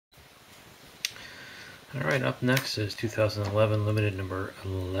Alright, up next is 2011 Limited number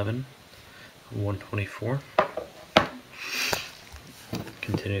 11, 124.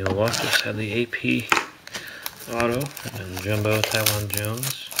 Continuing the walk, just had the AP Auto and then Jumbo Taiwan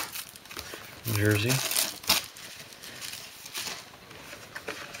Jones jersey.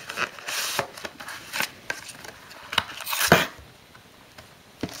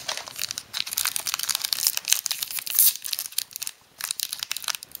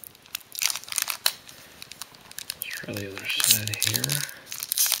 Let's try the other side here.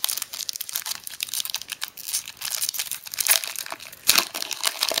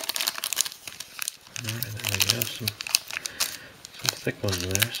 Alright, there we go. Some thick ones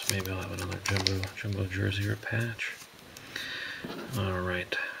there, so maybe I'll have another jumbo jersey or patch.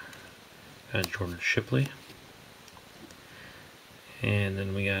 Alright. Got Jordan Shipley. And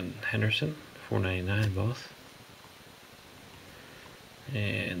then we got Henderson, $4.99 both.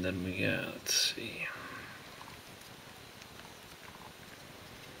 And then we got, let's see,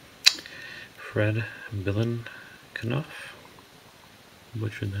 Fred Billinkenoff,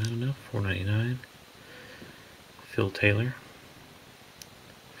 butchered that enough, $4.99. Phil Taylor,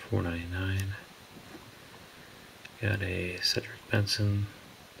 $4.99. Got a Cedric Benson,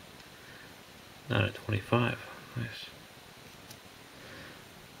 not at 25. Nice.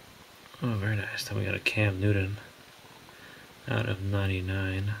 Oh, very nice. Then we got a Cam Newton out of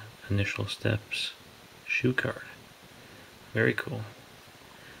 99, initial steps shoe card. Very cool.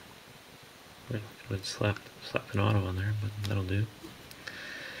 Would slap an auto on there, but that'll do.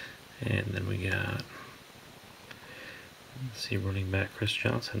 And then we got, let's see, running back Chris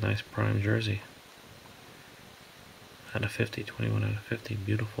Johnson, nice prime jersey. Out of 50, 21 out of 50,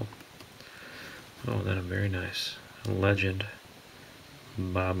 beautiful. Oh, that is very nice. A legend,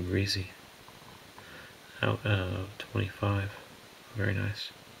 Bob Greasy, out of 25, very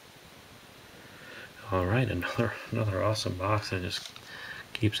nice. All right, another awesome box that just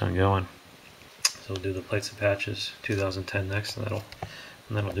keeps on going. So we'll do the plates and patches 2010 next, and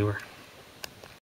that'll do her.